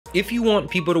If you want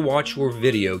people to watch your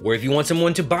video, or if you want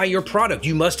someone to buy your product,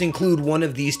 you must include one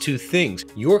of these two things.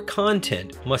 Your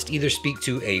content must either speak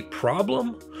to a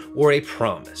problem or a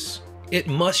promise. It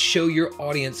must show your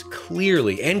audience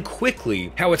clearly and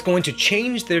quickly how it's going to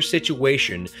change their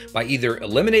situation by either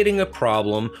eliminating a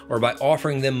problem or by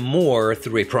offering them more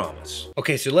through a promise.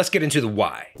 Okay, so let's get into the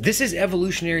why. This is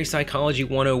Evolutionary Psychology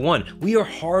 101. We are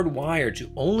hardwired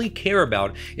to only care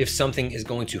about if something is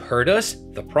going to hurt us,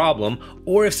 the problem,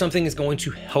 or if something is going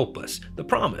to help us, the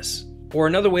promise. Or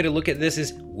another way to look at this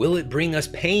is, will it bring us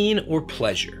pain or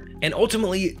pleasure? And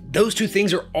ultimately, those two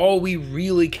things are all we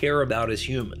really care about as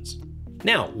humans.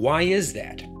 Now, why is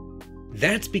that?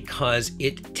 That's because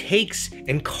it takes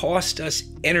and costs us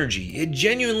energy. It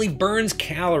genuinely burns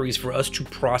calories for us to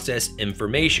process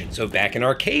information. So back in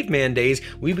our caveman days,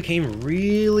 we became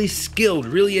really skilled,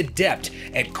 really adept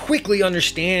at quickly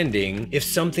understanding if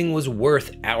something was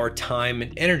worth our time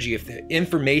and energy, if the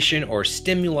information or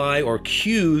stimuli or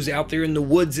cues out there in the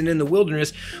woods and in the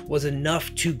wilderness was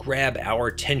enough to grab our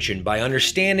attention by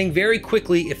understanding very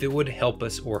quickly if it would help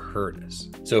us or hurt us.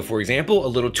 So for example, a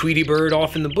little Tweety bird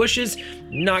off in the bushes,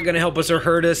 not gonna help us or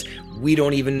hurt us. We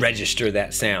don't even register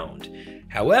that sound.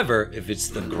 However, if it's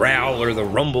the growl or the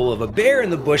rumble of a bear in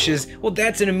the bushes, well,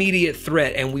 that's an immediate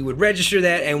threat and we would register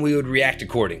that and we would react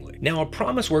accordingly. Now, a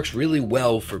promise works really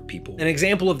well for people. An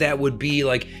example of that would be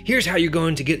like, here's how you're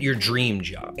going to get your dream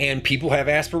job. And people have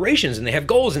aspirations and they have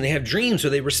goals and they have dreams, so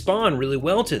they respond really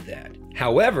well to that.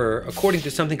 However, according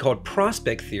to something called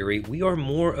prospect theory, we are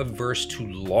more averse to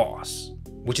loss,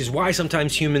 which is why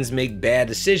sometimes humans make bad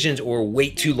decisions or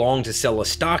wait too long to sell a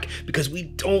stock, because we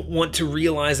don't want to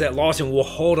realize that loss and we'll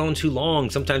hold on too long.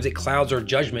 Sometimes it clouds our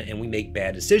judgment and we make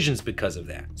bad decisions because of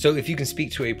that. So if you can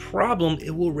speak to a problem, it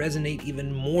will resonate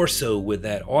even more so with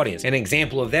that audience. An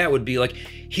example of that would be like,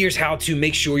 here's how to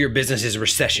make sure your business is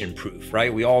recession proof,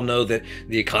 right? We all know that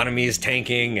the economy is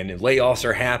tanking and layoffs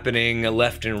are happening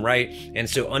left and right. And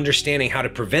so understanding how to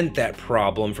prevent that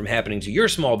problem from happening to your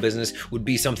small business would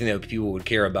be something that people would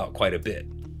care about quite a bit.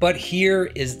 But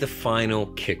here is the final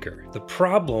kicker. The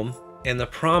problem and the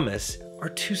promise are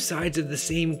two sides of the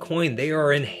same coin. They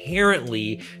are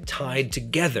inherently tied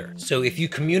together. So if you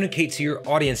communicate to your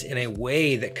audience in a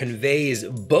way that conveys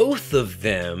both of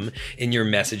them in your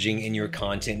messaging, in your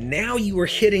content, now you are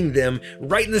hitting them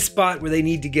right in the spot where they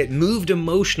need to get moved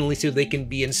emotionally so they can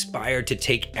be inspired to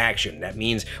take action. That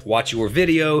means watch your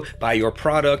video, buy your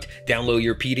product, download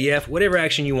your PDF, whatever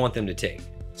action you want them to take.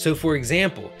 So for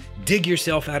example, dig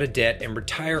yourself out of debt and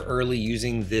retire early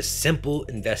using this simple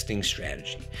investing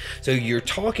strategy. So you're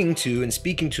talking to and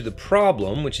speaking to the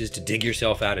problem, which is to dig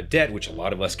yourself out of debt, which a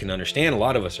lot of us can understand. A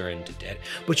lot of us are into debt,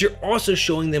 but you're also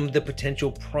showing them the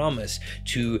potential promise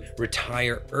to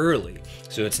retire early.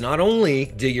 So it's not only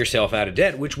dig yourself out of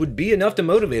debt, which would be enough to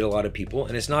motivate a lot of people.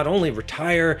 And it's not only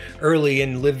retire early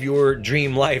and live your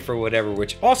dream life or whatever,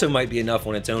 which also might be enough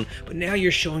on its own, but now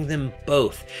you're showing them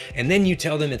both. And then you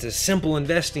tell them it's a simple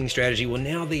investing strategy. Well,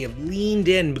 now they have leaned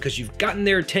in because you've gotten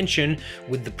their attention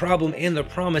with the problem and the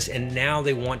promise, and now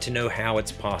they want to know how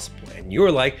it's possible. And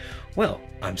you're like, well,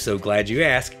 I'm so glad you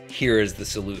asked. Here is the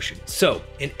solution. So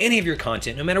in any of your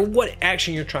content, no matter what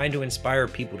action you're trying to inspire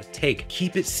people to take,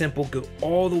 keep it simple, go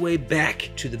all the way back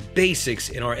to the basics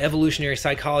in our evolutionary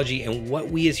psychology and what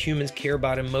we as humans care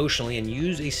about emotionally, and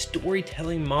use a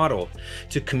storytelling model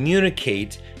to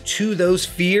communicate to those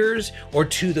fears or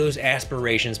to those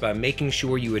aspirations by making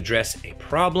sure you address a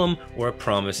problem or a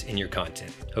promise in your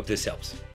content. Hope this helps.